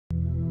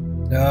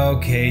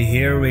Okay,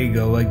 here we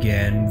go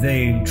again, the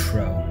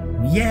intro.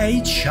 Yeah,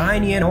 it's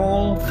shiny and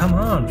all. Come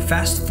on,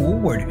 fast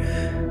forward.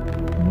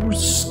 Or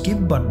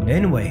skip button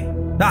anyway.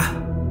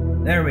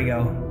 There we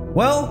go.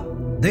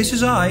 Well, this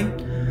is I,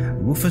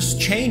 Rufus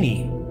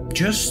Cheney,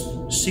 just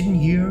sitting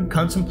here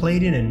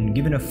contemplating and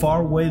giving a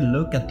faraway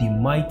look at the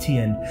mighty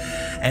and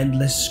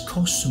endless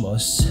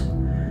cosmos.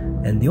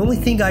 And the only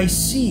thing I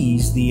see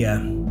is the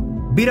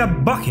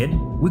beat-up bucket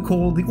we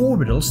call the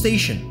orbital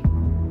station.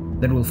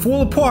 That will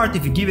fall apart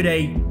if you give it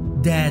a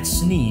dad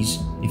sneeze,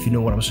 if you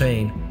know what I'm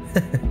saying.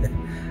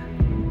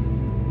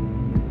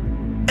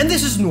 And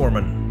this is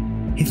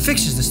Norman. He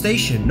fixes the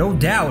station, no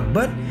doubt,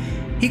 but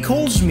he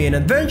calls me an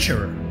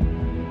adventurer.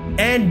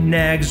 And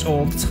nags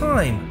all the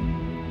time.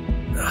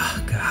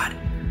 Oh, God.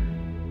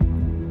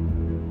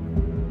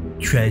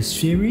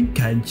 Transferring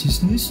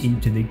consciousness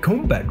into the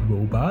combat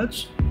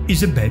robots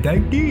is a bad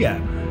idea.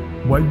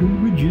 Why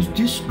don't we just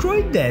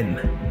destroy them?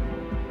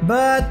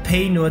 But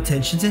pay no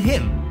attention to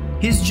him.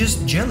 He's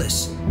just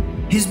jealous.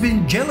 He's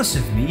been jealous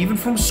of me even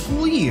from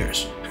school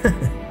years.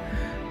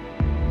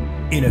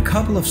 In a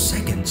couple of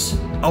seconds,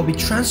 I'll be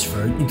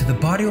transferred into the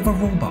body of a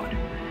robot,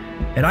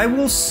 and I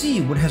will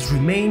see what has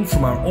remained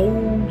from our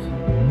old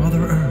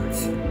Mother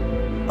Earth.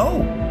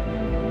 Oh,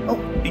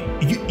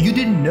 you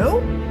didn't know?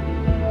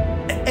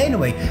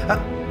 Anyway,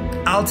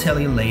 I'll tell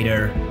you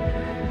later.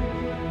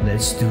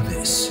 Let's do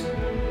this.